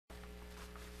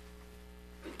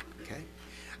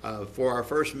For our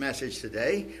first message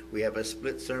today, we have a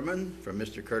split sermon from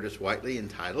Mr. Curtis Whiteley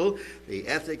entitled "The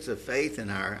Ethics of Faith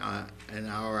and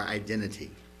Our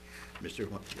Identity." Mr.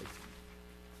 Whiteley.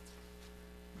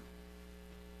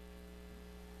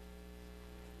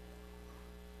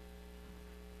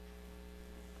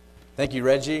 Thank you,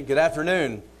 Reggie. Good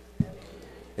afternoon.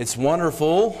 It's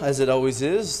wonderful, as it always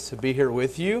is, to be here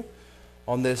with you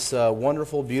on this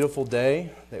wonderful, beautiful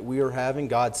day that we are having,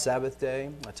 God's Sabbath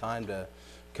day, a time to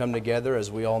come together,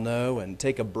 as we all know, and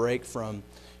take a break from,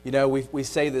 we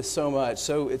say this so much,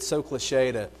 so it's so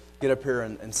cliche to get up here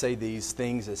and say these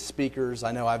things as speakers.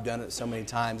 I know I've done it so many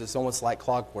times. It's almost like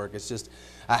clockwork. It's just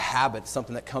a habit,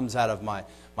 something that comes out of my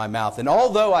mouth. And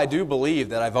although I do believe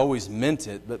that I've always meant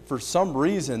it, but for some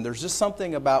reason, there's just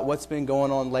something about what's been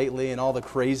going on lately and all the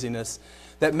craziness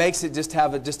that makes it just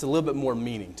have just a little bit more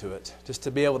meaning to it. Just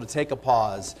to be able to take a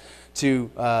pause, to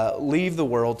leave the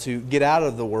world, to get out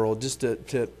of the world, just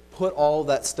to put all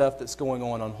that stuff that's going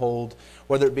on hold,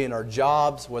 whether it be in our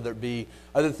jobs, whether it be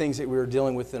other things that we're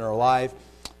dealing with in our life,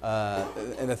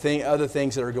 and other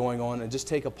things that are going on, and just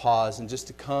take a pause and just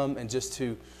to come and just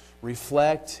to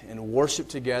reflect and worship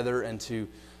together and to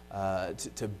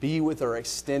be with our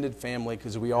extended family,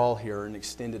 because we all here are an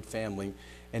extended family,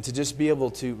 and to just be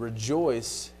able to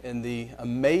rejoice in the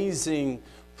amazing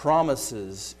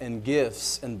promises and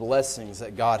gifts and blessings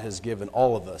that God has given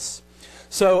all of us.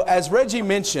 So, as Reggie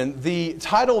mentioned, the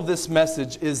title of this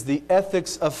message is The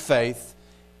Ethics of Faith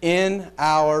in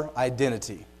Our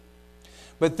Identity.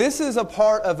 But this is a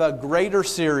part of a greater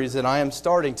series that I am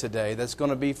starting today that's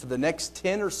going to be for the next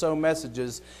 10 or so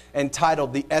messages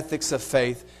entitled The Ethics of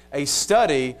Faith, a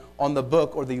study on the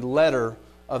book or the letter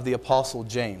of the Apostle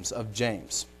James, of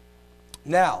James.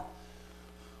 Now,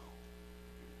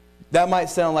 that might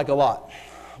sound like a lot.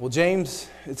 Well, James,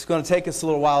 it's going to take us a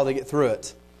little while to get through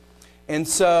it. And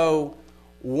so,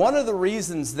 one of the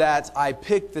reasons that I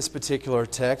picked this particular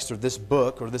text or this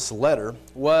book or this letter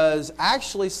was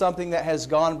actually something that has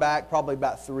gone back probably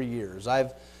about 3 years.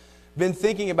 I've been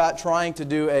thinking about trying to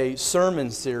do a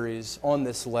sermon series on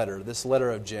this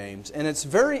letter of James. And it's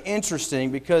very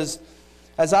interesting because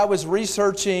as I was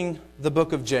researching the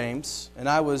book of James and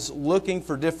I was looking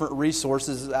for different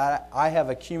resources that I have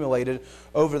accumulated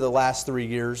over the last 3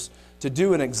 years, to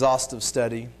do an exhaustive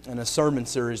study and a sermon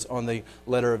series on the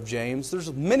letter of James.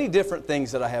 There's many different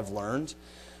things that I have learned,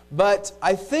 but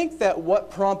I think that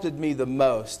what prompted me the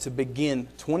most to begin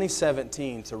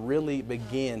 2017, to really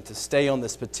begin to stay on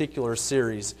this particular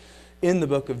series in the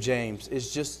book of James,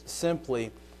 is just simply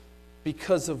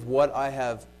because of what I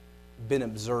have been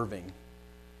observing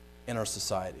in our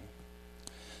society.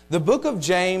 The book of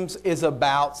James is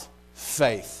about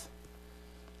faith.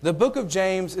 The book of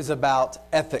James is about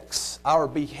ethics, our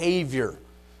behavior,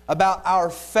 about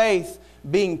our faith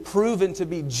being proven to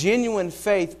be genuine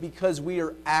faith because we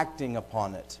are acting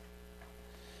upon it.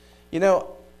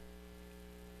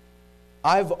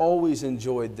 I've always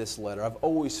enjoyed this letter. I've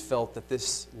always felt that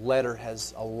this letter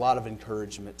has a lot of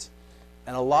encouragement,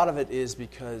 and a lot of it is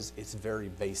because it's very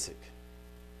basic.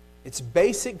 It's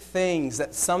basic things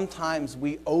that sometimes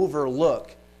we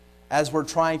overlook as we're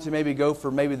trying to maybe go for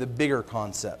maybe the bigger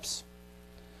concepts.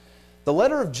 The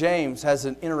letter of James has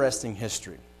an interesting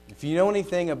history. If you know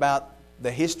anything about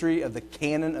the history of the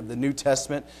canon of the New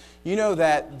Testament, you know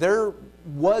that there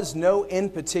was no in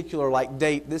particular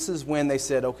date. This is when they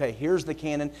said, okay, here's the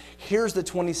canon, here's the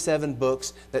 27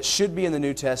 books that should be in the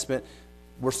New Testament.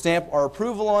 We'll stamp our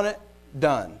approval on it,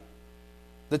 done.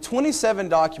 The 27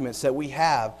 documents that we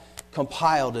have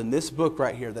compiled in this book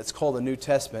right here that's called the New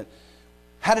Testament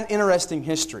had an interesting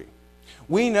history.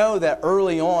 We know that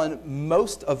early on,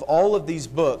 most of all of these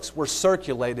books were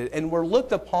circulated and were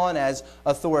looked upon as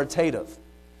authoritative.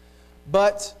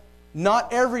 But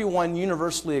not everyone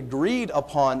universally agreed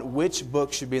upon which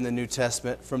book should be in the New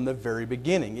Testament from the very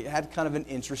beginning. It had kind of an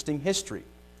interesting history.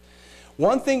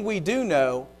 One thing we do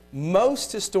know,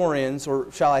 most historians,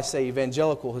 or shall I say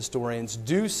evangelical historians,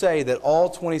 do say that all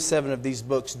 27 of these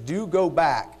books do go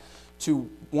back to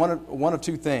one of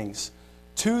two things: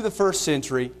 to the first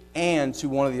century and to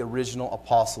one of the original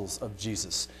apostles of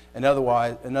Jesus. In other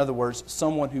words,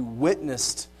 someone who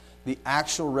witnessed the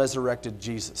actual resurrected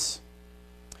Jesus.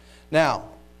 Now,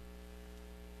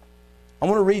 I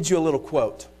want to read you a little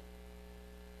quote,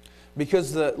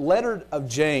 because the letter of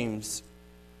James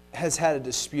has had a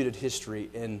disputed history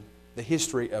in the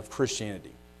history of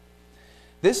Christianity.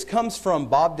 This comes from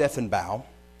Bob Deffinbaugh,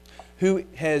 who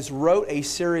has wrote a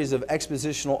series of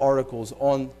expositional articles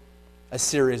on a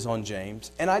series on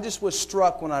James. And I just was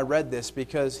struck when I read this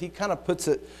because he kind of puts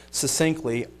it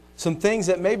succinctly. Some things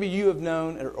that maybe you have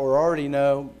known or already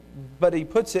know, but he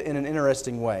puts it in an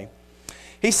interesting way.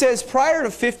 He says, prior to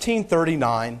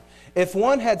 1539, if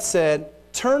one had said,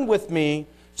 "Turn with me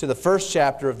to the first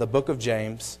chapter of the book of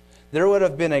James," there would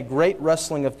have been a great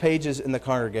rustling of pages in the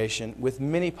congregation with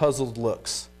many puzzled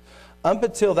looks. Up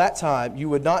until that time, you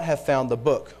would not have found the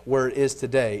book where it is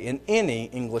today in any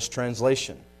English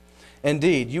translation.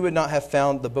 Indeed, you would not have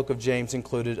found the book of James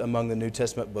included among the New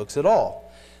Testament books at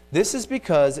all. This is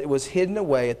because it was hidden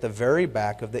away at the very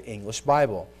back of the English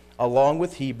Bible, along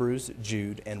with Hebrews,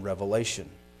 Jude, and Revelation.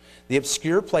 The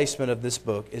obscure placement of this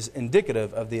book is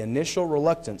indicative of the initial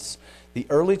reluctance the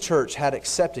early church had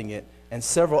accepting it and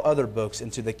several other books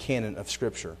into the canon of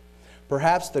Scripture.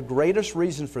 Perhaps the greatest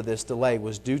reason for this delay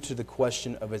was due to the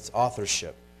question of its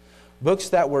authorship. Books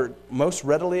that were most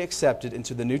readily accepted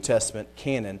into the New Testament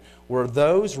canon were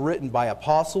those written by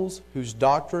apostles whose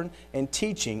doctrine and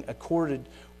teaching accorded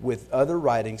with other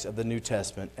writings of the New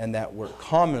Testament and that were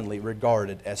commonly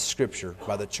regarded as Scripture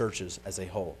by the churches as a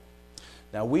whole.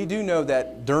 Now, we do know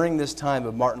that during this time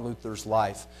of Martin Luther's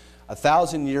life,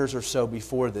 1,000 years or so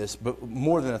before this, but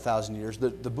more than 1,000 years, the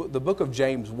book of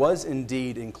James was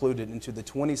indeed included into the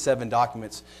 27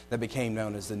 documents that became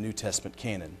known as the New Testament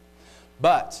canon.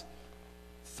 But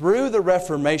through the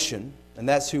Reformation, and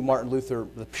that's who Martin Luther,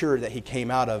 the period that he came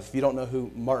out of. If you don't know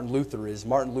who Martin Luther is,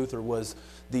 Martin Luther was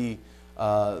the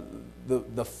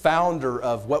founder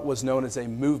of what was known as a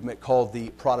movement called the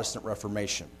Protestant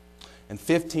Reformation. In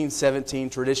 1517,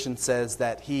 tradition says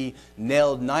that he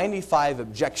nailed 95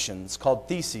 objections, called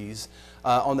theses,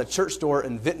 on the church door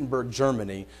in Wittenberg,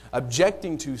 Germany,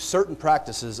 objecting to certain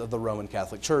practices of the Roman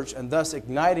Catholic Church, and thus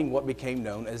igniting what became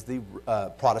known as the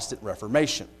Protestant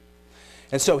Reformation.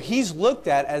 And so he's looked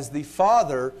at as the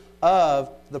father of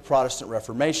the Protestant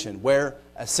Reformation, where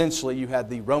essentially you had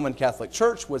the Roman Catholic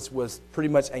Church, which was pretty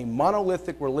much a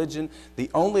monolithic religion,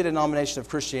 the only denomination of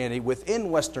Christianity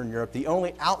within Western Europe. The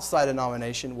only outside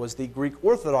denomination was the Greek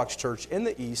Orthodox Church in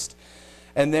the East.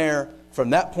 And there, from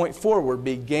that point forward,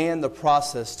 began the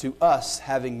process to us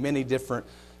having many different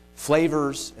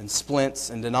flavors and splints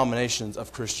and denominations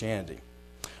of Christianity.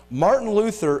 Martin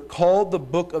Luther called the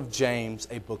book of James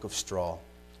a book of straw.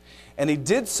 And he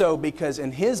did so because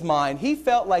in his mind, he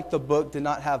felt like the book did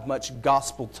not have much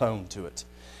gospel tone to it.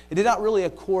 It did not really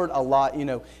accord a lot.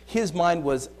 His mind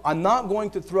was, I'm not going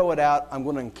to throw it out. I'm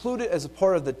going to include it as a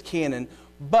part of the canon,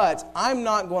 but I'm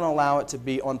not going to allow it to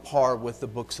be on par with the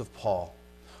books of Paul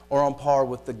or on par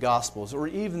with the Gospels or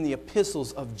even the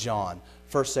epistles of John,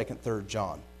 1st, 2nd, 3rd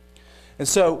John. And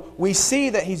so we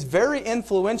see that he's very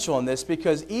influential in this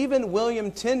because even William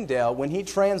Tyndale, when he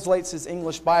translates his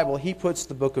English Bible, he puts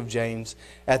the book of James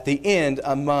at the end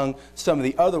among some of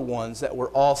the other ones that were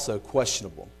also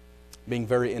questionable, being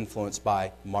very influenced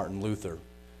by Martin Luther.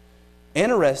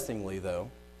 Interestingly,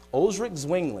 though, Ulrich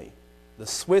Zwingli, the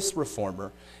Swiss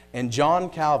reformer, and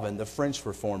John Calvin, the French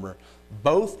reformer,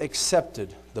 both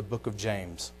accepted the book of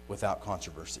James without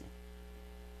controversy.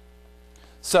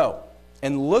 So,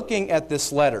 in looking at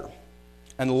this letter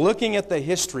and looking at the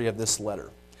history of this letter,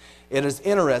 it is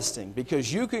interesting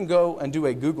because you can go and do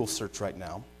a Google search right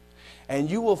now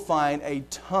and you will find a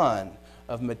ton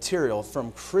of material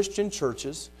from Christian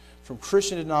churches, from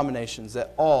Christian denominations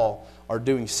that all are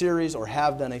doing series or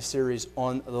have done a series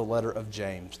on the letter of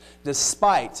James,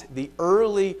 despite the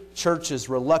early church's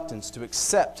reluctance to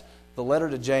accept the letter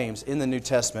to James in the New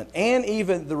Testament, and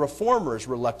even the Reformers'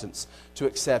 reluctance to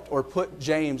accept or put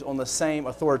James on the same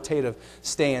authoritative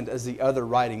stand as the other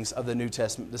writings of the New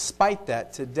Testament. Despite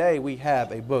that, today we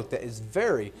have a book that is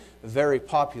very, very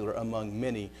popular among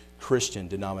many Christian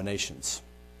denominations.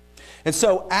 And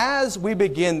so as we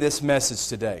begin this message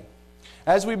today,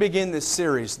 as we begin this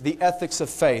series, The Ethics of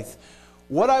Faith,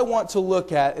 what I want to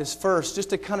look at is first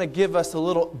just to kind of give us a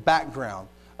little background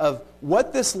of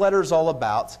what this letter is all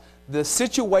about, the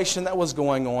situation that was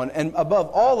going on, and above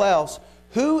all else,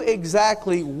 who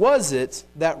exactly was it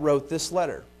that wrote this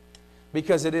letter?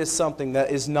 Because it is something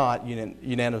that is not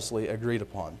unanimously agreed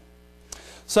upon.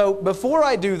 So before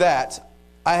I do that,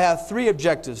 I have three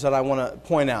objectives that I want to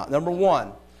point out. Number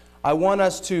one, I want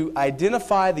us to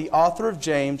identify the author of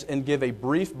James and give a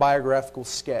brief biographical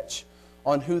sketch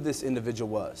on who this individual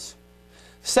was.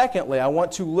 Secondly, I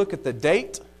want to look at the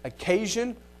date,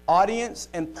 occasion, audience,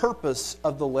 and purpose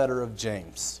of the letter of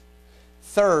James.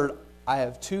 Third, I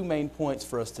have two main points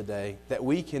for us today that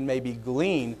we can maybe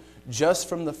glean just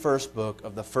from the first book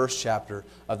of the first chapter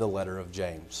of the letter of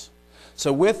James.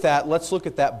 So with that, let's look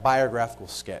at that biographical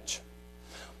sketch.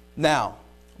 Now,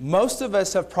 most of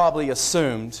us have probably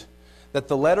assumed that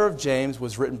the letter of James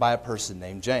was written by a person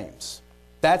named James.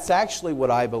 That's actually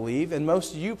what I believe, and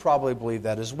most of you probably believe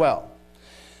that as well.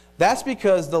 That's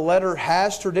because the letter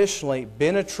has traditionally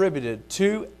been attributed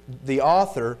to the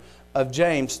author of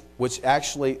James, which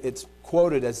actually it's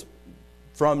quoted as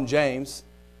from James,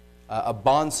 a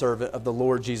bondservant of the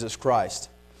Lord Jesus Christ.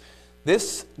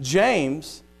 This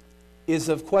James is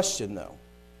of question, though,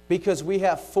 because we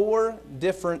have 4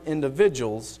 different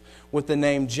individuals with the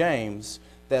name James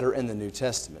that are in the New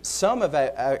Testament. Some have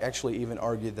actually even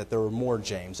argued that there were more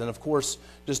James. And of course,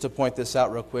 just to point this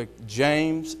out real quick,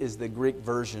 James is the Greek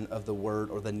version of the word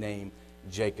or the name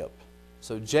Jacob.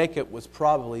 So Jacob was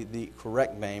probably the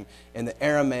correct name in the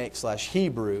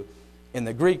Aramaic/Hebrew. In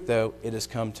the Greek, though, it has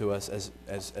come to us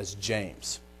as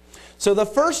James. So the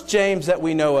first James that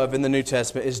we know of in the New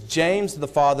Testament is James, the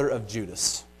father of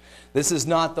Judas. This is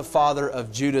not the father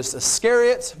of Judas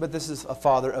Iscariot, but this is a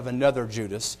father of another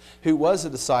Judas who was a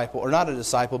disciple, or not a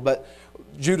disciple, but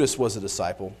Judas was a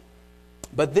disciple.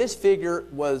 But this figure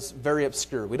was very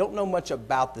obscure. We don't know much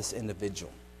about this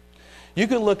individual. You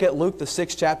can look at Luke, the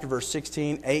 6th chapter, verse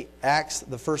 16, Acts,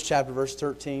 the 1st chapter, verse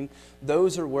 13.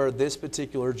 Those are where this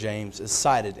particular James is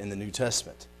cited in the New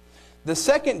Testament. The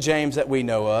second James that we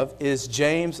know of is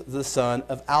James, the son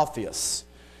of Alphaeus.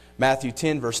 Matthew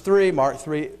 10, verse 3, Mark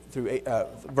 3 through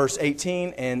verse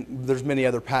 18, and there's many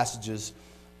other passages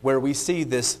where we see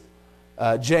this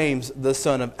James, the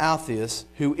son of Alphaeus,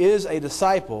 who is a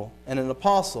disciple and an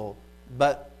apostle,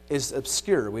 but is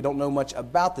obscure. We don't know much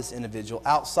about this individual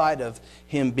outside of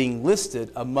him being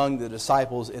listed among the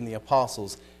disciples and the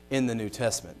apostles in the New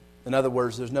Testament. In other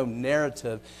words, there's no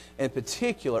narrative in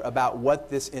particular about what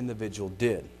this individual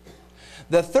did.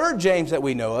 The third James that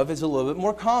we know of is a little bit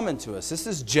more common to us. This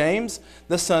is James,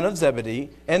 the son of Zebedee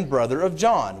and brother of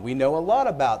John. We know a lot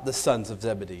about the sons of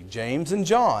Zebedee, James and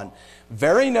John.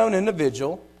 Very known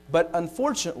individual, but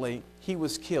unfortunately, he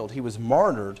was killed. He was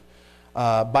martyred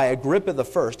by Agrippa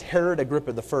I, Herod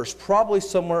Agrippa I, probably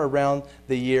somewhere around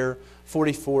the year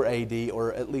 44 AD,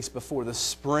 or at least before the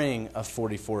spring of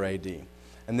 44 AD.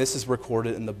 And this is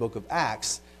recorded in the book of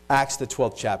Acts, Acts the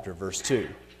 12th chapter, verse 2.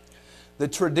 The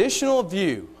traditional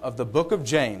view of the book of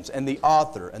James and the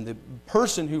author and the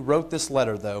person who wrote this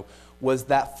letter, though, was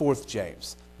that fourth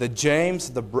James. The James,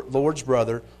 the Lord's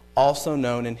brother, also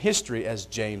known in history as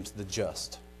James the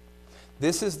Just.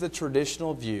 This is the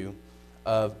traditional view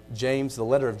of James, the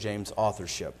letter of James'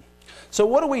 authorship. So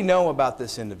what do we know about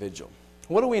this individual?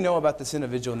 What do we know about this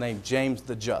individual named James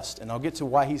the Just? And I'll get to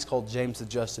why he's called James the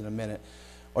Just in a minute,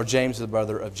 or James the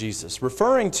brother of Jesus.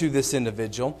 Referring to this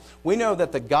individual, we know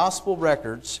that the gospel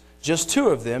records, just 2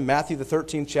 of them, Matthew the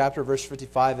 13th chapter, verse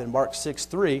 55, and Mark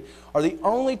 6:3, are the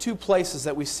only 2 places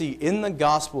that we see in the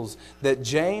Gospels that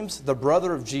James, the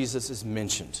brother of Jesus, is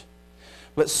mentioned.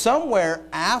 But somewhere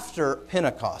after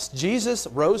Pentecost, Jesus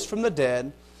rose from the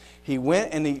dead. He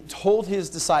went and he told his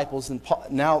disciples, and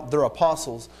now they're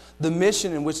apostles, the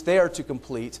mission in which they are to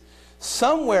complete.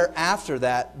 Somewhere after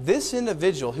that, this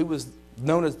individual, who was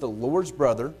known as the Lord's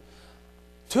brother,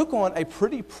 took on a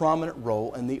pretty prominent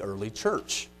role in the early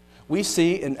church. We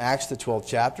see in Acts the 12th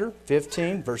chapter,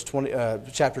 15, verse 20,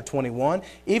 chapter 21,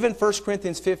 even 1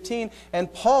 Corinthians 15,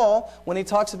 and Paul, when he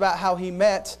talks about how he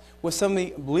met with some of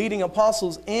the leading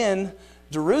apostles in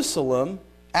Jerusalem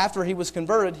after he was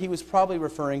converted, he was probably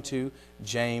referring to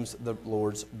James, the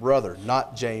Lord's brother,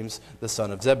 not James, the son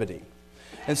of Zebedee.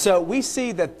 And so we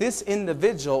see that this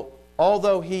individual,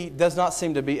 although he does not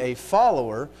seem to be a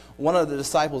follower, one of the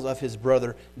disciples of his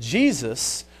brother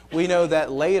Jesus, we know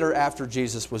that later, after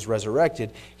Jesus was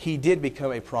resurrected, he did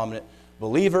become a prominent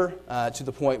believer to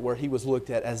the point where he was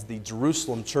looked at as the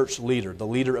Jerusalem church leader, the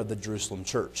leader of the Jerusalem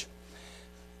church.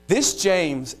 This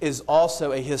James is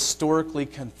also a historically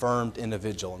confirmed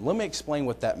individual. And let me explain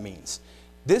what that means.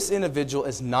 This individual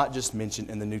is not just mentioned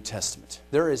in the New Testament.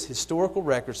 There is historical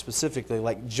records, specifically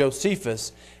like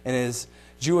Josephus and his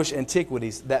Jewish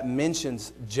antiquities, that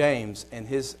mentions James and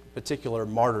his particular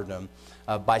martyrdom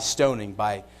by stoning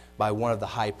by one of the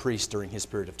high priests during his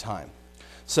period of time.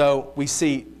 So we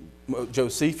see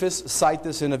Josephus cite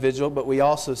this individual, but we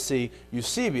also see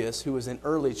Eusebius, who was an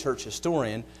early church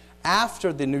historian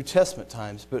after the New Testament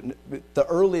times, but the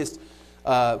earliest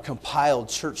compiled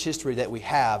church history that we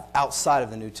have outside of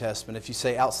the New Testament, if you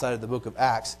say outside of the book of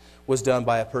Acts, was done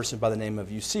by a person by the name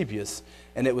of Eusebius,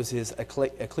 and it was his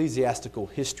ecclesiastical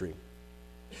history.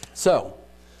 So,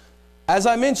 as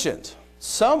I mentioned,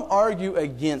 some argue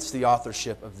against the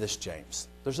authorship of this James.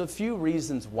 There's a few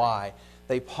reasons why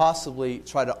they possibly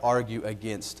try to argue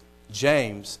against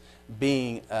James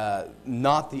being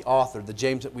not the author, the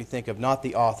James that we think of, not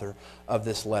the author of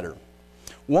this letter.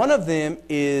 One of them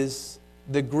is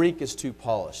the Greek is too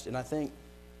polished. And I think,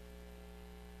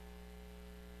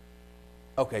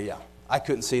 okay, yeah, I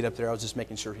couldn't see it up there. I was just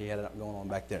making sure he had it going on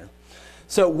back there.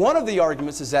 So one of the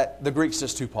arguments is that the Greek's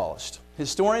just too polished.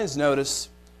 Historians notice,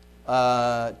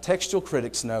 textual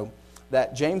critics know,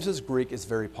 that James's Greek is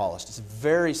very polished. It's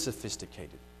very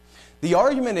sophisticated. The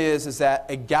argument is that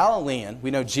a Galilean,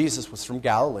 we know Jesus was from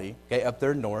Galilee, okay, up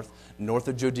there north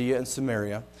of Judea and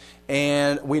Samaria,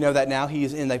 and we know that now he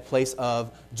is in a place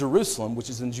of Jerusalem, which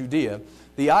is in Judea.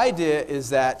 The idea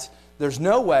is that there's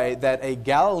no way that a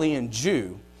Galilean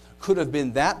Jew could have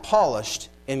been that polished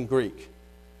in Greek.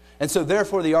 And so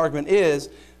therefore the argument is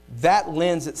that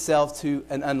lends itself to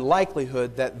an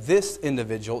unlikelihood that this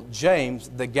individual, James,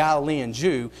 the Galilean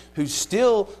Jew, who's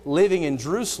still living in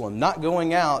Jerusalem, not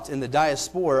going out in the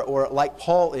diaspora or like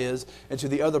Paul is into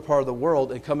the other part of the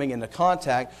world and coming into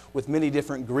contact with many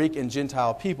different Greek and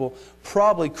Gentile people,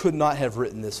 probably could not have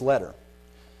written this letter.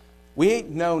 We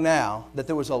know now that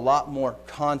there was a lot more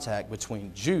contact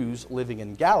between Jews living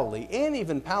in Galilee and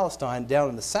even Palestine down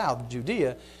in the south,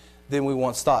 Judea, than we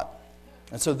once thought.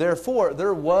 And so therefore,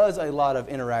 there was a lot of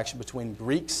interaction between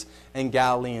Greeks and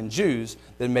Galilean Jews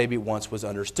than maybe once was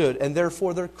understood. And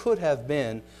therefore, there could have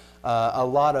been a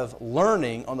lot of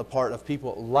learning on the part of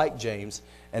people like James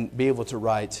and be able to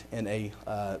write in a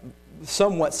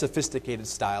somewhat sophisticated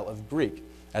style of Greek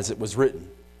as it was written.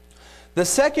 The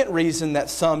second reason that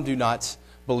some do not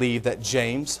believe that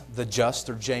James the just,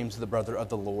 or James the brother of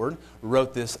the Lord,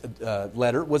 wrote this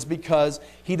letter was because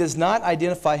he does not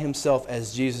identify himself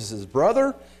as Jesus'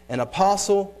 brother, an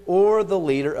apostle, or the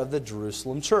leader of the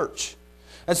Jerusalem church.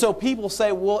 And so people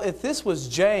say, well, if this was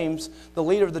James, the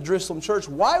leader of the Jerusalem church,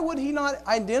 why would he not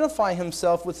identify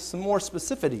himself with some more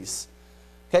specificities?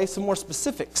 Okay, some more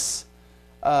specifics.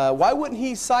 Why wouldn't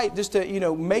he cite just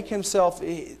to, make himself,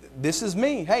 this is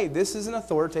me. Hey, this is an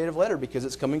authoritative letter because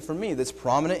it's coming from me, this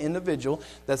prominent individual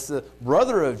that's the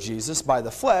brother of Jesus by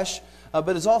the flesh,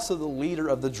 but is also the leader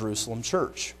of the Jerusalem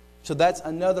church. So that's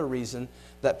another reason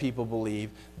that people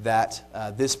believe that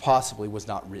this possibly was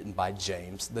not written by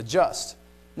James the just.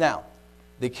 Now,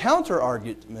 the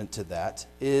counter-argument to that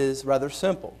is rather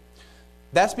simple.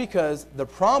 That's because the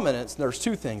prominence, there's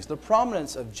two things. The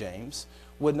prominence of James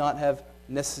would not have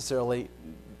necessarily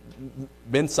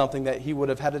been something that he would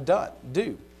have had to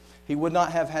do. He would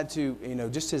not have had to,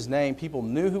 just his name. People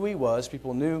knew who he was.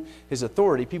 People knew his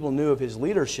authority. People knew of his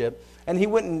leadership. And he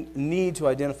wouldn't need to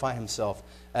identify himself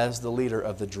as the leader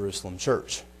of the Jerusalem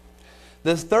church.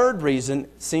 The third reason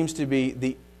seems to be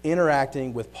the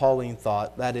interacting with Pauline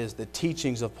thought, that is, the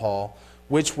teachings of Paul,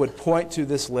 which would point to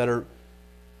this letter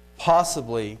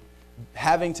possibly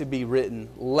having to be written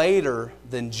later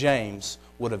than James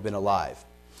would have been alive.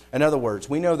 In other words,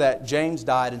 we know that James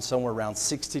died in somewhere around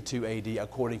 62 AD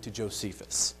according to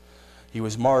Josephus. He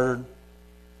was martyred,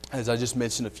 as I just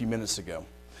mentioned a few minutes ago.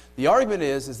 The argument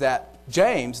is that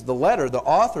James, the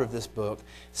author of this book,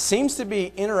 seems to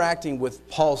be interacting with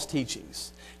Paul's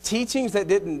teachings. Teachings that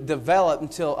didn't develop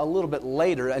until a little bit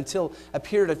later, until a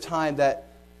period of time that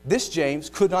this James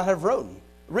could not have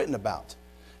written about.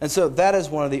 And so that is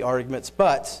one of the arguments.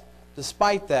 But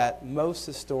despite that, most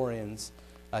historians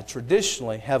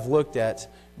traditionally have looked at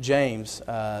James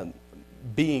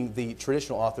being the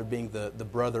traditional author, being the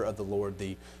brother of the Lord,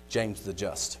 the James the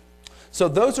Just. So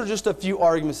those are just a few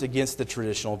arguments against the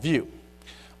traditional view.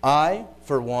 I,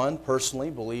 for one, personally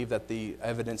believe that the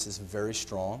evidence is very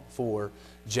strong for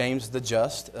James the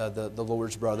Just, the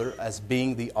Lord's brother, as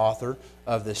being the author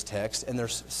of this text. And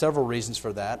there's several reasons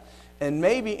for that. And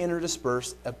maybe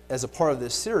interdispersed as a part of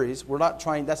this series,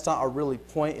 that's not our really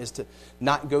point, is to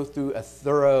not go through a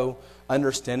thorough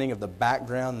understanding of the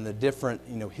background and the different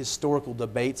historical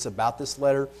debates about this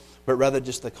letter, but rather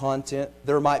just the content.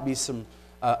 There might be some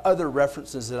other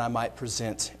references that I might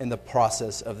present in the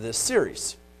process of this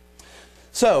series.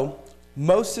 So,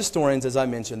 most historians, as I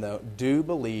mentioned, though, do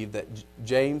believe that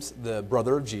James, the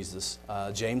brother of Jesus,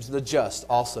 James the Just,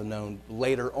 also known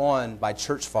later on by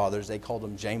church fathers, they called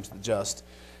him James the Just,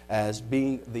 as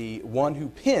being the one who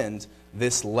penned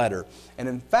this letter. And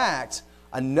in fact,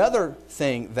 another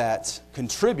thing that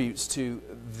contributes to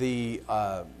the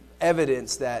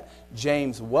evidence that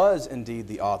James was indeed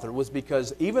the author was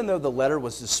because even though the letter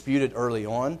was disputed early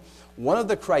on, one of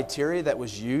the criteria that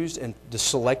was used in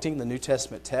selecting the New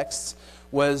Testament texts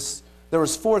was, there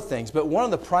was four things, but one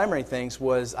of the primary things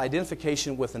was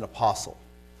identification with an apostle.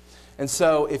 And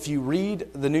so if you read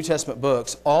the New Testament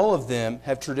books, all of them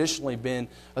have traditionally been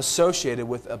associated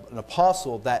with an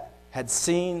apostle that had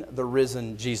seen the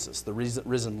risen Jesus, the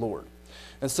risen Lord.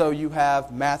 And so you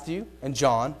have Matthew and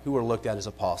John, who are looked at as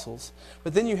apostles,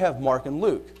 but then you have Mark and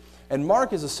Luke. And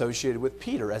Mark is associated with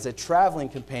Peter as a traveling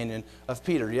companion of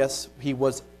Peter. Yes, he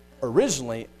was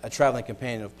originally a traveling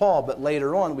companion of Paul, but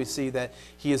later on we see that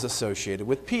he is associated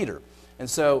with Peter. And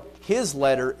so his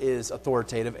letter is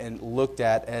authoritative and looked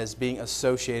at as being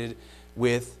associated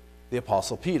with the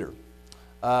Apostle Peter.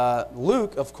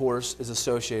 Luke, of course, is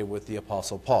associated with the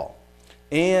Apostle Paul.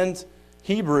 And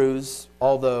Hebrews,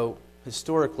 although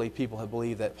historically people have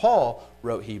believed that Paul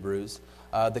wrote Hebrews,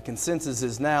 the consensus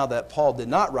is now that Paul did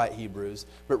not write Hebrews,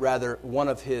 but rather one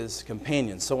of his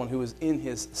companions, someone who was in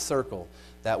his circle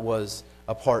that was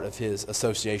a part of his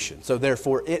association. So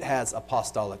therefore, it has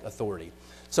apostolic authority.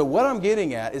 So what I'm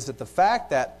getting at is that the fact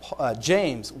that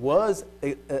James was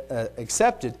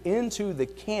accepted into the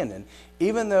canon,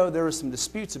 even though there were some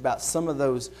disputes about some of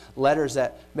those letters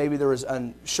that maybe there was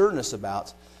unsureness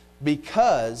about,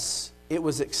 because it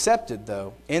was accepted,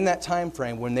 though, in that time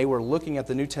frame when they were looking at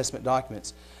the New Testament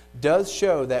documents, does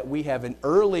show that we have an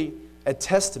early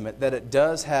testament that it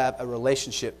does have a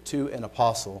relationship to an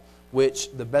apostle,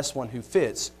 which the best one who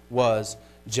fits was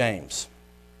James.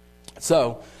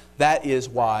 So that is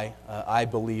why I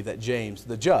believe that James,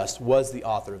 the just, was the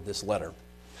author of this letter.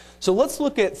 So let's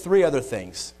look at three other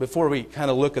things before we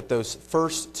kind of look at those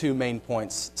first two main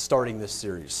points starting this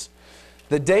series.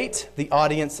 The date, the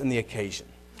audience, and the occasion.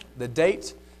 The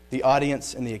date, the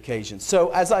audience, and the occasion. So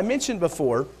as I mentioned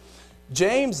before,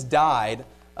 James died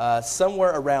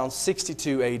somewhere around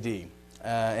 62 A.D.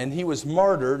 And he was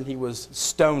martyred, and he was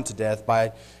stoned to death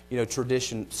by,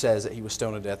 tradition says that he was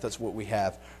stoned to death. That's what we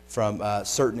have from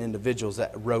certain individuals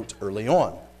that wrote early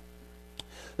on.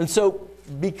 And so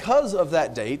because of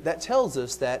that date, that tells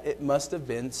us that it must have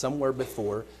been somewhere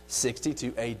before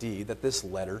 62 A.D. that this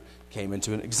letter came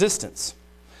into existence.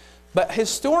 But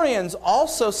historians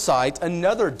also cite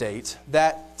another date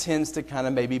that tends to kind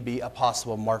of maybe be a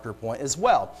possible marker point as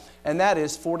well. And that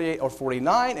is 48 or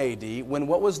 49 A.D. when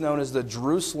what was known as the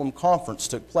Jerusalem Conference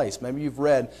took place. Maybe you've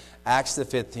read Acts the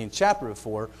 15th chapter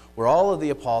before, where all of the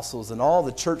apostles and all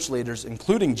the church leaders,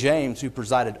 including James, who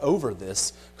presided over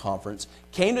this conference,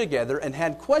 came together and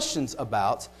had questions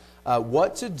about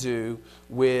what to do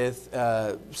with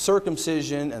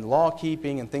circumcision and law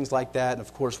keeping and things like that. And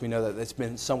of course, we know that it's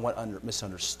been somewhat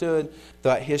misunderstood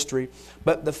throughout history.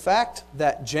 But the fact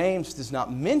that James does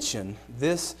not mention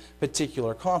this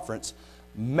particular conference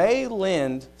may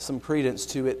lend some credence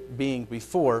to it being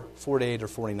before 48 or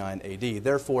 49 AD,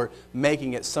 therefore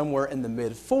making it somewhere in the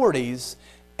mid-40s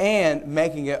and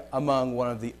making it among one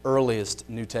of the earliest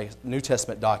New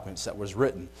Testament documents that was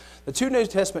written. The two New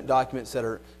Testament documents that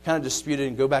are kind of disputed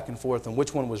and go back and forth on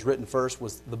which one was written first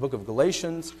was the book of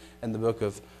Galatians and the book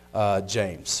of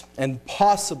James, and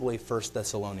possibly 1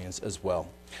 Thessalonians as well.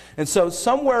 And so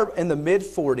somewhere in the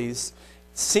mid-40s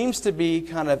seems to be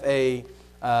kind of a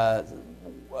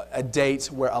date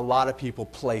where a lot of people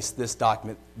place this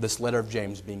document, this letter of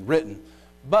James being written.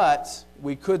 But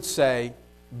we could say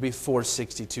before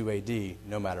 62 AD,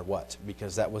 no matter what,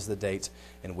 because that was the date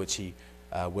in which he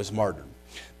was martyred.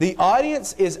 The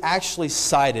audience is actually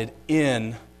cited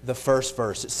in the first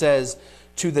verse. It says,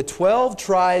 to the 12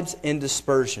 tribes in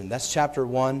dispersion. That's chapter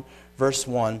 1, verse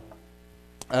 1.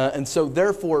 And so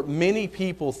therefore, many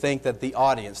people think that the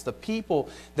audience, the people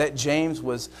that James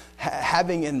was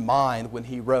having in mind when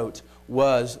he wrote,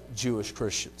 was Jewish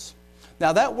Christians.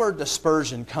 Now that word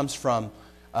dispersion comes from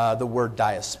the word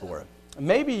diaspora.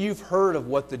 Maybe you've heard of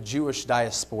what the Jewish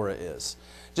diaspora is.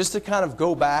 Just to kind of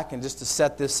go back and just to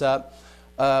set this up,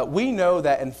 we know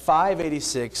that in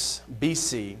 586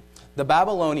 BC, the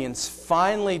Babylonians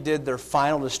finally did their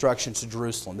final destruction to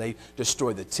Jerusalem. They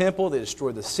destroyed the temple, they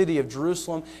destroyed the city of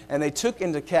Jerusalem, and they took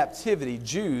into captivity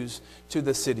Jews to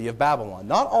the city of Babylon.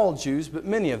 Not all Jews, but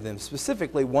many of them,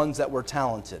 specifically ones that were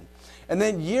talented. And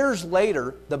then years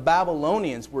later, the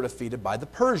Babylonians were defeated by the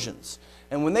Persians.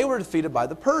 And when they were defeated by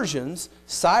the Persians,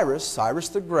 Cyrus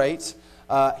the Great,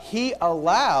 he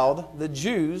allowed the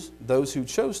Jews, those who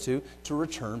chose to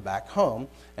return back home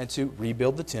and to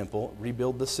rebuild the temple,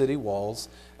 rebuild the city walls,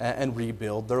 and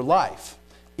rebuild their life,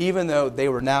 even though they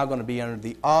were now going to be under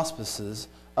the auspices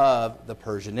of the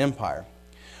Persian Empire.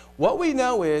 What we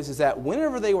know is that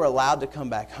whenever they were allowed to come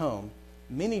back home,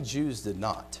 many Jews did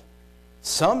not.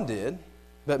 Some did,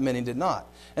 but many did not.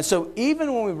 And so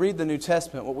even when we read the New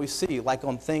Testament, what we see, like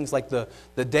on things like the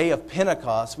day of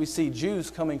Pentecost, we see Jews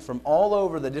coming from all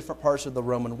over the different parts of the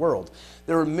Roman world.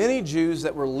 There were many Jews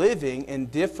that were living in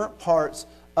different parts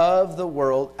of the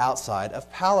world outside of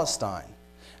Palestine.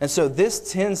 And so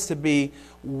this tends to be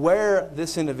where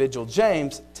this individual,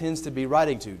 James, tends to be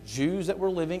writing to. Jews that were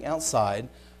living outside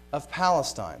of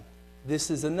Palestine. This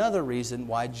is another reason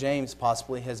why James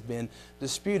possibly has been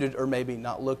disputed or maybe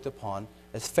not looked upon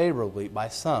as favorably by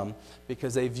some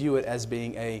because they view it as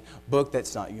being a book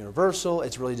that's not universal.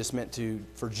 It's really just meant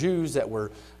for Jews that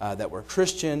were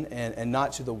Christian and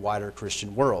not to the wider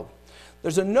Christian world.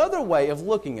 There's another way of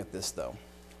looking at this, though.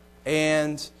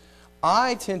 And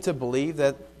I tend to believe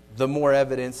that the more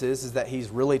evidence is that he's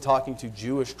really talking to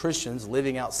Jewish Christians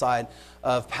living outside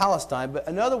of Palestine. But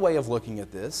another way of looking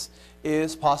at this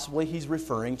is possibly he's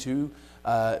referring to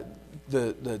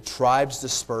the tribes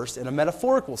dispersed in a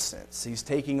metaphorical sense. He's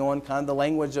taking on kind of the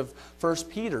language of 1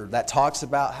 Peter that talks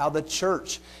about how the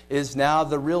church is now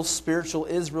the real spiritual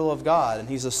Israel of God. And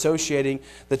he's associating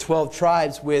the 12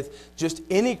 tribes with just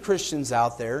any Christians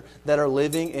out there that are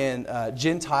living in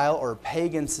Gentile or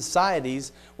pagan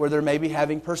societies where they're maybe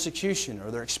having persecution or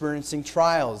they're experiencing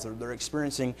trials or they're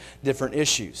experiencing different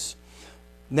issues.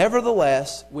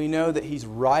 Nevertheless, we know that he's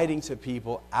writing to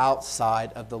people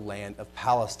outside of the land of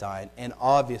Palestine, and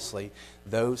obviously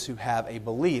those who have a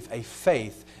belief, a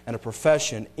faith, and a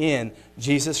profession in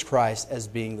Jesus Christ as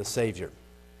being the Savior.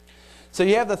 So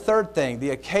you have the third thing, the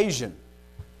occasion.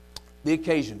 The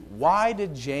occasion. Why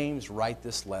did James write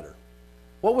this letter?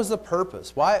 What was the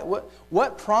purpose?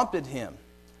 What prompted him?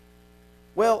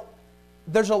 Well,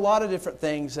 there's a lot of different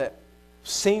things that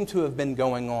seem to have been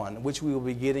going on, which we will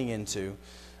be getting into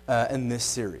in this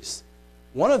series.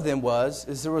 One of them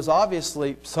is there was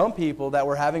obviously some people that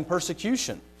were having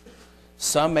persecution.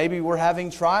 Some maybe were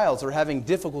having trials or having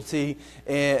difficulties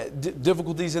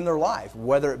in their life,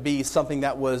 whether it be something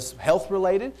that was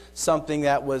health-related, something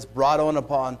that was brought on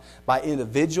upon by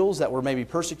individuals that were maybe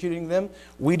persecuting them.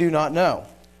 We do not know.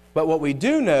 But what we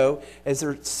do know is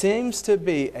there seems to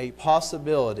be a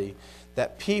possibility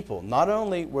that people, not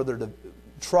only were there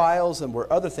trials and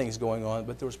were other things going on,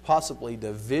 but there was possibly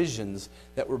divisions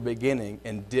that were beginning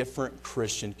in different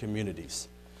Christian communities.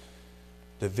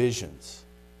 Divisions.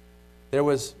 There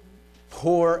was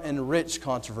poor and rich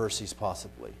controversies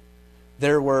possibly.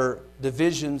 There were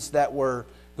divisions that were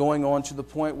going on to the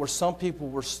point where some people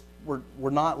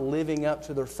were not living up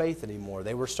to their faith anymore.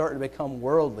 They were starting to become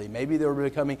worldly. Maybe they were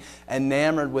becoming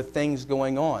enamored with things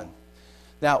going on.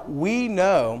 Now, we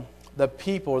know the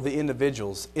people or the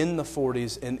individuals in the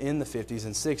 40s and in the 50s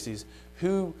and 60s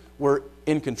who were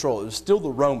in control. It was still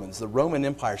the Romans. The Roman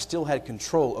Empire still had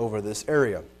control over this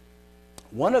area.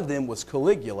 One of them was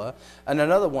Caligula, and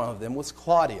another one of them was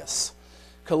Claudius.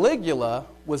 Caligula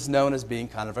was known as being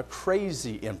kind of a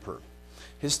crazy emperor.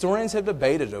 Historians have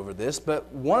debated over this,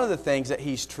 but one of the things that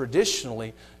he's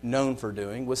traditionally known for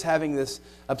doing was having this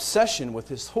obsession with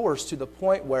his horse to the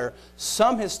point where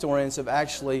some historians have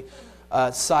actually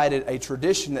cited a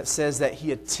tradition that says that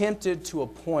he attempted to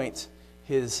appoint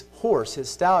his horse, his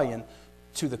stallion,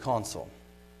 to the consul.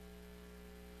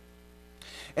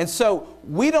 And so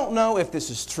we don't know if this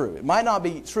is true. It might not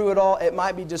be true at all. It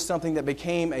might be just something that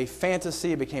became a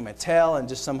fantasy, it became a tale, and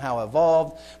just somehow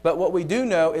evolved. But what we do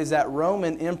know is that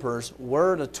Roman emperors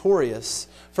were notorious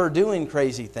for doing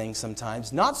crazy things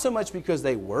sometimes. Not so much because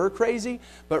they were crazy,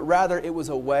 but rather it was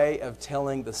a way of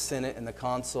telling the Senate and the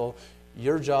consul,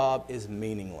 your job is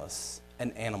meaningless.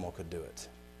 An animal could do it.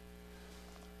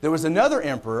 There was another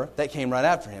emperor that came right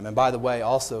after him. And by the way,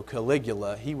 also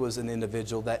Caligula, he was an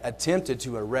individual that attempted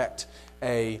to erect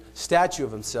a statue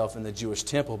of himself in the Jewish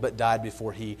temple, but died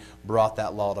before he brought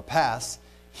that law to pass.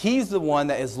 He's the one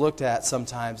that is looked at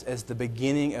sometimes as the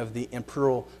beginning of the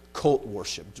imperial cult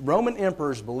worship. Roman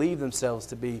emperors believed themselves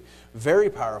to be very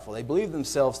powerful. They believed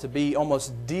themselves to be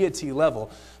almost deity level.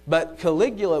 But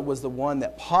Caligula was the one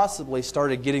that possibly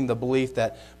started getting the belief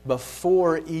that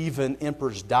before even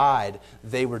emperors died,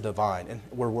 they were divine and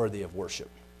were worthy of worship.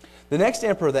 The next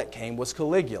emperor that came was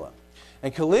Caligula.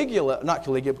 And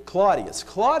Claudius.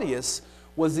 Claudius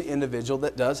was the individual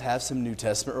that does have some New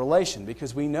Testament relation,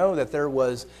 because we know that there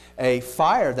was a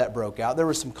fire that broke out. There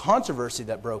was some controversy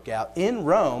that broke out in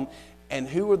Rome. And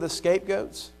who were the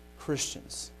scapegoats?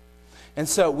 Christians. And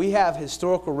so we have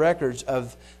historical records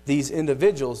of these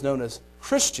individuals known as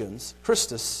Christians,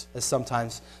 Christus, as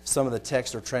sometimes some of the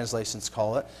text or translations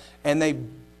call it. And they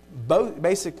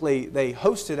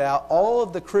hosted out all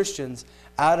of the Christians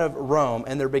out of Rome,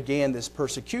 and there began this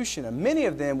persecution. And many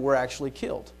of them were actually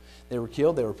killed. They were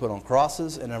killed, they were put on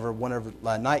crosses, and whenever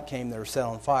night came, they were set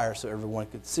on fire so everyone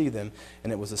could see them,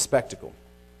 and it was a spectacle.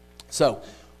 So,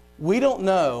 we don't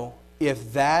know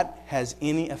if that has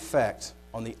any effect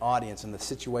on the audience and the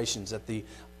situations that the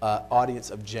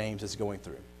audience of James is going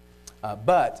through.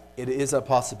 But it is a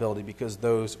possibility, because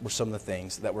those were some of the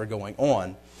things that were going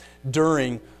on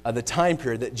during the time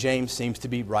period that James seems to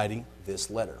be writing this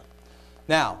letter.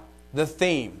 Now, the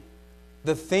theme.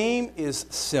 The theme is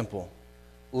simple.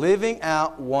 living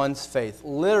out one's faith,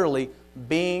 literally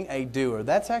being a doer.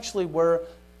 That's actually where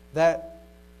that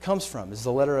comes from, is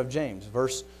the letter of James,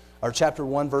 chapter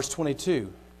 1, verse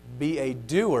 22. Be a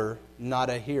doer, not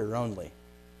a hearer only.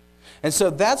 And so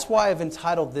that's why I've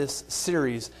entitled this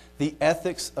series, The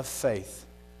Ethics of Faith.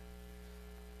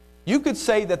 You could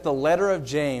say that the letter of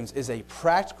James is a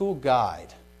practical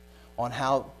guide on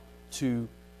how to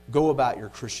go about your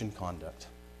Christian conduct.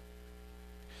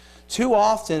 Too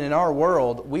often in our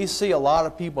world, we see a lot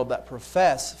of people that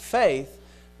profess faith,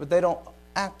 but they don't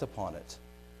act upon it.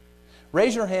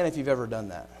 Raise your hand if you've ever done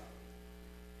that.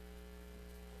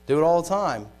 Do it all the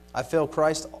time. I fail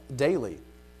Christ daily.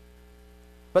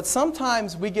 But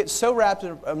sometimes we get so wrapped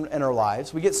in our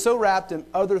lives, we get so wrapped in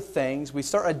other things, we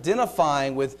start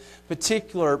identifying with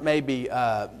particular maybe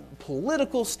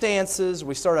political stances,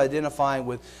 we start identifying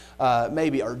with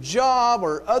maybe our job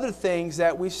or other things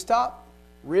that we stop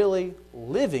really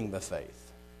living the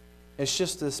faith. It's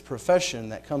just this profession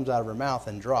that comes out of our mouth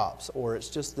and drops, or it's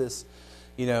just this,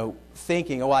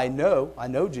 thinking, I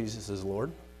know Jesus is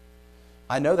Lord.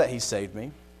 I know that He saved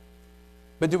me.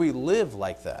 But do we live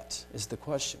like that is the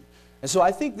question. And so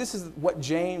I think this is what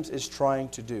James is trying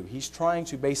to do. He's trying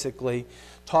to basically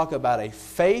talk about a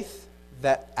faith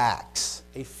that acts,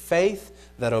 a faith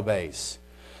that obeys.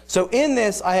 So in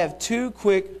this, I have two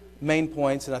quick main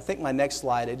points, and I think my next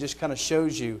slide, it just kind of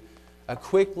shows you a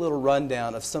quick little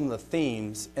rundown of some of the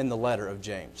themes in the letter of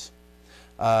James.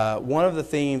 One of the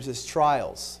themes is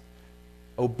trials,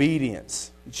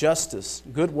 obedience, justice,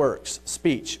 good works,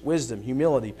 speech, wisdom,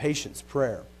 humility, patience,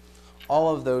 prayer.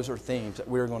 All of those are themes that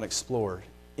we're going to explore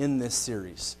in this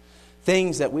series.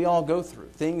 Things that we all go through,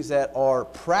 things that are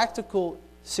practical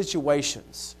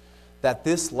situations that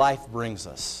this life brings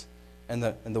us, and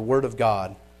the Word of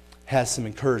God has some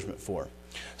encouragement for.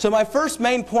 So my first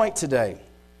main point today,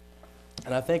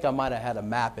 and I think I might have had a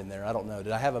map in there. I don't know.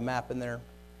 Did I have a map in there?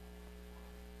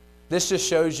 This just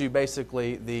shows you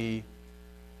basically the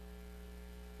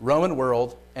Roman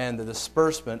world and the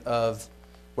disbursement of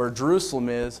where Jerusalem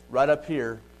is, right up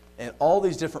here. And all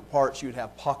these different parts, you'd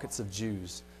have pockets of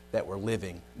Jews that were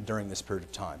living during this period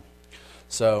of time.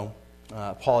 So,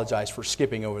 apologize for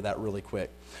skipping over that really quick.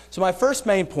 So my first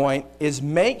main point is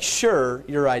make sure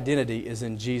your identity is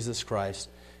in Jesus Christ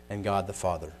and God the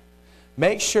Father.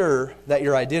 Make sure that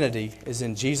your identity is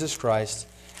in Jesus Christ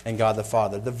and God the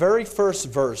Father. The very first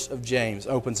verse of James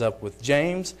opens up with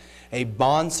James, a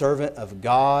bondservant of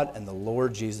God and the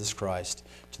Lord Jesus Christ,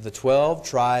 to the 12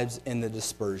 tribes in the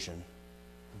dispersion.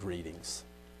 Greetings.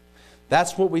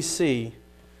 That's what we see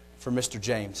for Mr.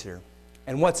 James here.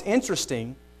 And what's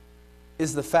interesting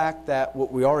is the fact that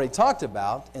what we already talked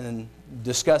about in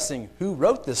discussing who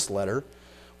wrote this letter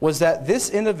was that this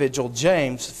individual,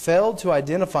 James, failed to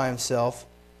identify himself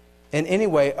in any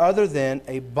way other than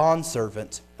a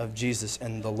bondservant of Jesus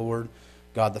and the Lord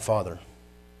God the Father.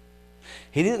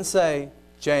 He didn't say,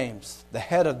 James, the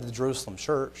head of the Jerusalem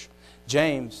church,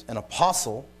 James, an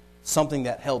apostle, something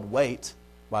that held weight,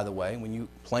 by the way, when you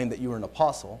claim that you were an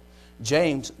apostle.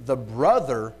 James, the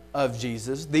brother of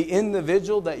Jesus, the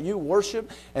individual that you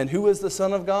worship and who is the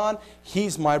Son of God,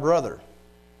 he's my brother.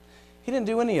 He didn't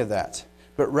do any of that,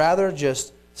 but rather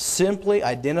just simply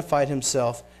identified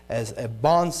himself as a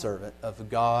bondservant of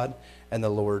God and the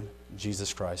Lord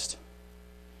Jesus Christ.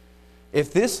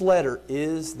 If this letter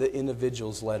is the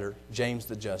individual's letter, James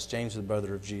the just, James the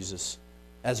brother of Jesus,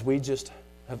 as we just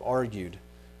have argued,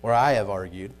 or I have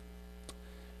argued,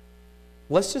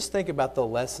 let's just think about the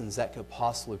lessons that could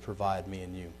possibly provide me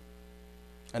and you,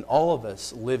 and all of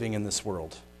us living in this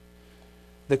world.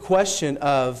 The question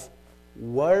of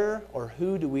where or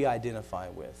who do we identify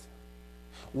with?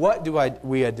 What do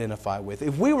we identify with?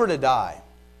 If we were to die,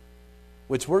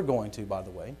 which we're going to, by the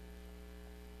way,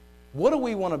 what do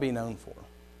we want to be known for?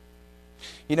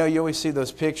 You know, you always see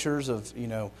those pictures of,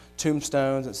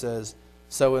 tombstones that says,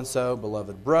 so-and-so,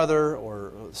 beloved brother,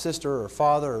 or sister, or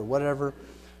father, or whatever.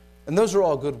 And those are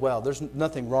all good. There's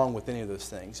nothing wrong with any of those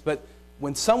things. But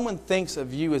when someone thinks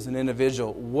of you as an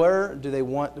individual, what do you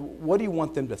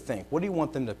want them to think? What do you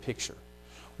want them to picture?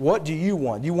 What do you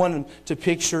want? Do you want them to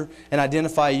picture and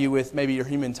identify you with maybe your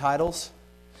human titles?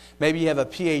 Maybe you have a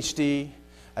PhD,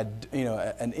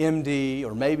 an MD,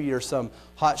 or maybe you're some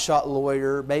hotshot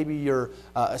lawyer. Maybe you're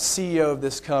a CEO of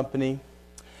this company.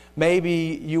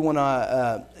 Maybe you want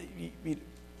to,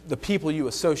 the people you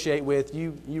associate with,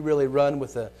 you really run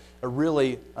with a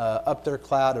really up there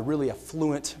crowd, a really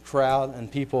affluent crowd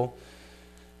and people.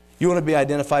 You want to be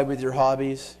identified with your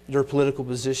hobbies, your political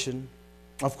position.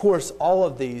 Of course, all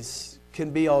of these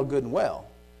can be all good and well.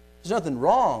 There's nothing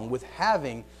wrong with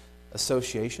having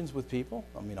associations with people.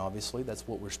 I mean, obviously, that's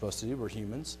what we're supposed to do. We're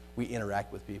humans. We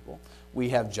interact with people. We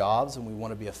have jobs, and we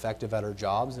want to be effective at our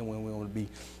jobs, and we want to be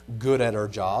good at our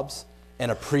jobs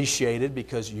and appreciated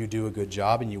because you do a good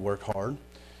job and you work hard.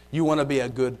 You want to be a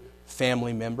good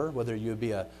family member, whether you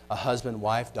be a husband,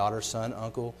 wife, daughter, son,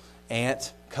 uncle,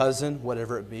 aunt, cousin,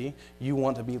 whatever it be. You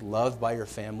want to be loved by your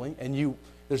family, and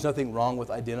there's nothing wrong with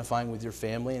identifying with your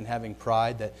family and having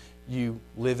pride that you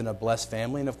live in a blessed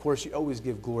family. And of course, you always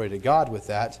give glory to God with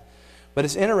that. But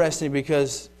it's interesting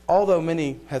because although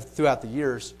many have throughout the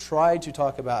years tried to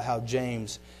talk about how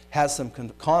James has some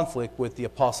conflict with the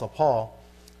Apostle Paul,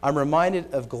 I'm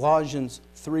reminded of Galatians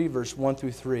 3, verse 1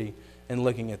 through 3, in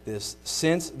looking at this.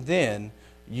 Since then,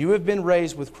 you have been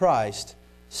raised with Christ.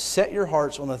 Set your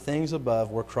hearts on the things above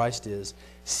where Christ is,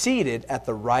 seated at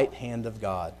the right hand of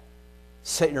God.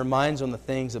 Set your minds on the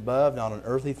things above, not on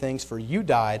earthly things, for you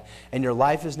died, and your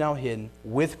life is now hidden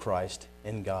with Christ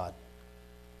in God.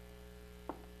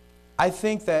 I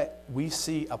think that we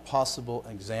see a possible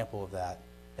example of that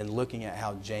in looking at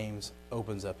how James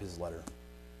opens up his letter.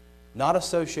 Not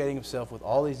associating himself with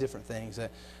all these different things that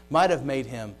might have made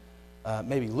him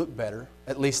maybe look better,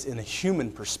 at least in a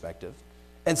human perspective.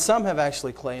 And some have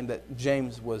actually claimed that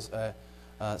James was a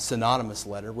synonymous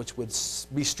letter, which would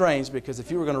be strange because if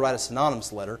you were going to write a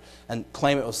synonymous letter and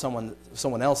claim it was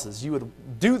someone else's, you would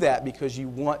do that because you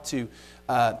want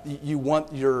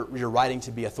your writing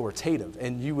to be authoritative,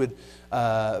 and you would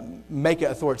make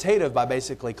it authoritative by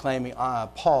basically claiming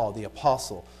Paul, the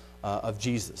apostle of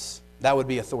Jesus. That would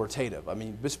be authoritative. I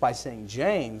mean, just by saying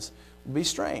James would be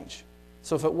strange.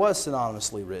 So if it was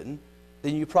synonymously written,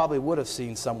 then you probably would have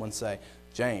seen someone say,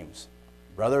 James,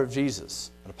 brother of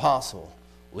Jesus, an apostle,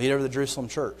 leader of the Jerusalem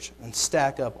church, and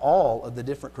stack up all of the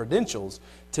different credentials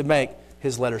to make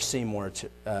his letter seem more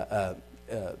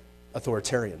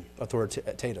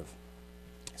authoritative.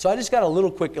 So I just got a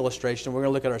little quick illustration. We're going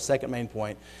to look at our second main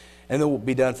point, and then we'll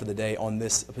be done for the day on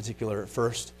this particular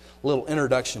first little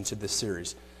introduction to this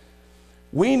series.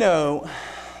 We know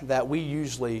that we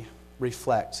usually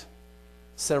reflect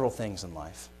several things in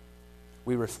life.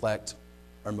 We reflect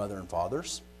our mother and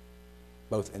fathers,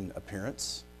 both in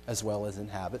appearance as well as in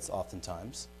habits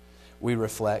oftentimes. We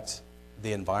reflect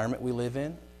the environment we live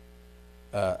in,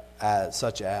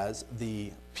 such as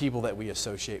the people that we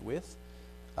associate with,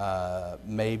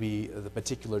 maybe the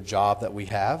particular job that we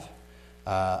have.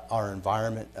 Our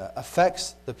environment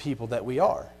affects the people that we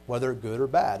are, whether good or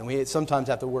bad. And we sometimes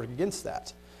have to work against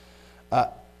that.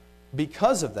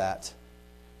 Because of that,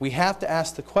 we have to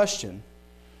ask the question,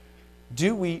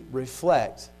 do we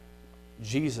reflect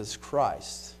Jesus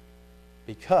Christ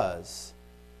because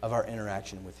of our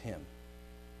interaction with Him?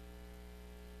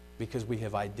 Because we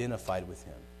have identified with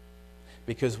Him.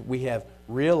 Because we have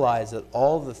realized that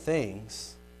all the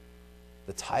things,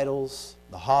 the titles,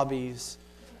 the hobbies,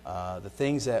 the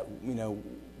things that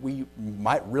we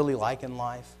might really like in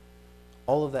life,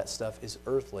 all of that stuff is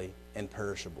earthly and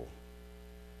perishable.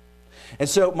 And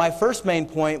so my first main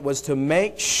point was to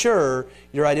make sure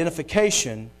your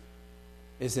identification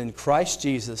is in Christ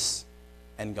Jesus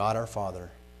and God our Father.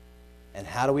 And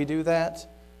how do we do that?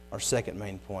 Our second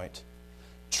main point.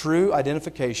 True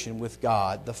identification with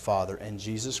God the Father and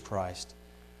Jesus Christ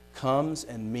comes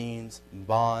and means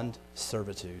bond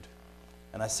servitude.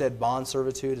 And I said bond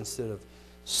servitude instead of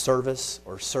service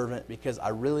or servant because I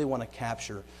really want to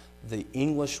capture the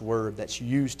English word that's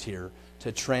used here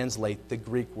to translate the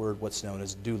Greek word what's known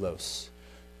as doulos.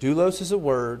 Doulos is a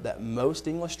word that most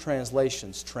English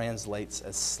translations translates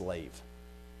as slave.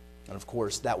 And of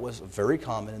course, that was very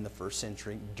common in the first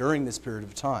century during this period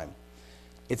of time.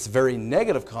 It's very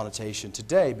negative connotation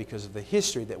today because of the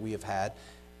history that we have had,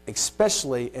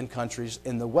 especially in countries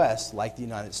in the West, like the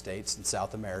United States and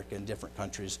South America and different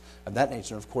countries of that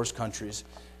nature, and of course countries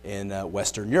in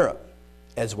Western Europe,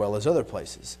 as well as other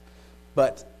places.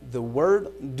 But the word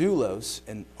doulos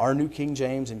in our New King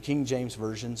James and King James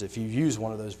versions, if you use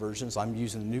one of those versions, I'm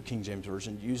using the New King James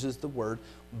Version, uses the word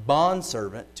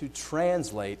bondservant to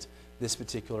translate this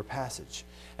particular passage.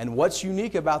 And what's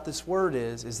unique about this word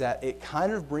is that it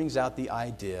kind of brings out the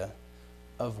idea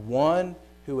of one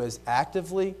who has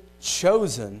actively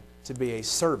chosen to be a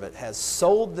servant, has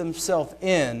sold themselves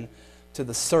in to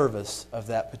the service of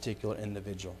that particular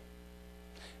individual.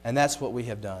 And that's what we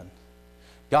have done.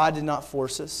 God did not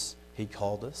force us. He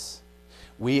called us.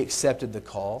 We accepted the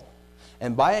call.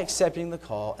 And by accepting the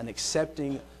call and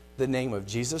accepting the name of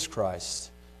Jesus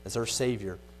Christ as our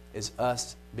Savior is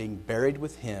us being buried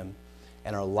with Him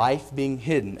and our life being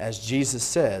hidden, as Jesus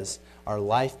says, our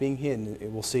life being hidden,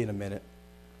 we'll see in a minute,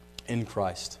 in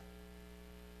Christ.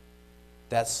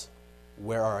 That's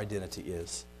where our identity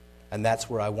is. And that's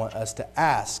where I want us to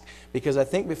ask. Because I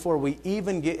think before we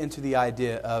even get into the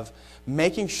idea of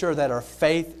making sure that our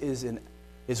faith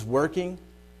is working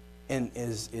and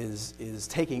is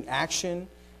taking action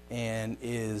and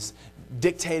is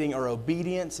dictating our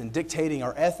obedience and dictating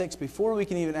our ethics, before we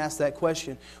can even ask that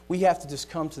question, we have to just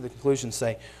come to the conclusion and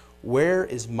say, where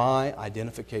is my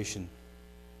identification?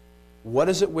 What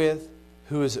is it with?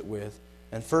 Who is it with?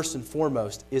 And first and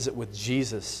foremost, is it with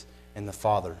Jesus and the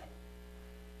Father?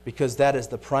 Because that is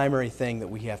the primary thing that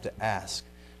we have to ask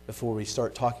before we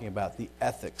start talking about the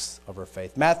ethics of our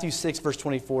faith. Matthew 6, verse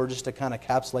 24, just to kind of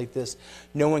encapsulate this,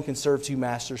 no one can serve two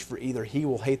masters, for either he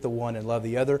will hate the one and love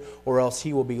the other, or else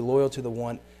he will be loyal to the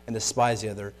one and despise the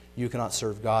other. You cannot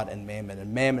serve God and mammon.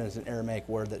 And mammon is an Aramaic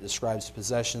word that describes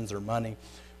possessions or money.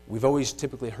 We've always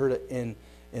typically heard it in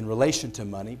relation to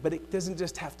money, but it doesn't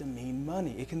just have to mean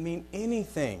money. It can mean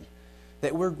anything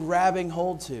that we're grabbing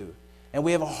hold to and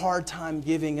we have a hard time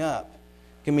giving up.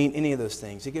 It can mean any of those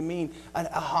things. It can mean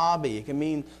a hobby. It can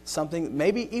mean something,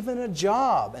 maybe even a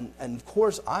job. And of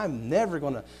course, I'm never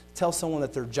going to tell someone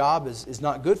that their job is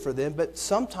not good for them, but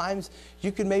sometimes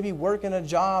you can maybe work in a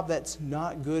job that's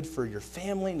not good for your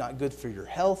family, not good for your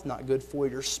health, not good for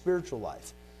your spiritual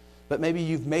life. But maybe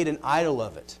you've made an idol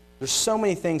of it. There's so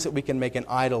many things that we can make an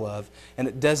idol of, and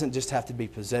it doesn't just have to be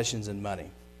possessions and money.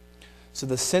 So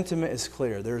the sentiment is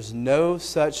clear. There's no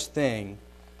such thing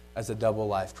as a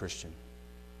double-life Christian.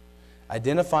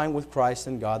 Identifying with Christ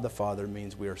and God the Father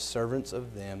means we are servants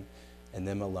of them and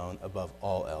them alone above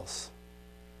all else.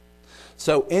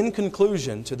 So in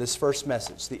conclusion to this first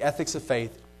message, the ethics of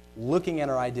faith, looking at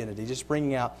our identity, just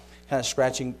bringing out, kind of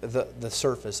scratching the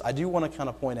surface, I do want to kind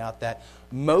of point out that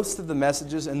most of the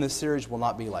messages in this series will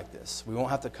not be like this. We won't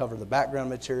have to cover the background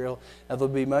material, and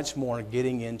there'll be much more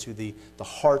getting into the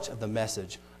heart of the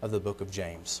message of the book of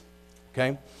James.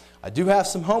 Okay? I do have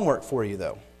some homework for you,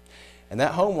 though. And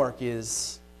that homework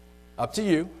is up to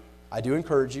you. I do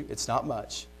encourage you. It's not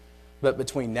much. But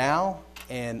between now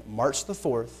and March the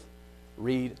 4th,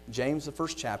 read James, the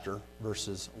first chapter,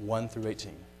 verses 1 through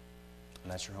 18.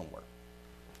 And that's your homework.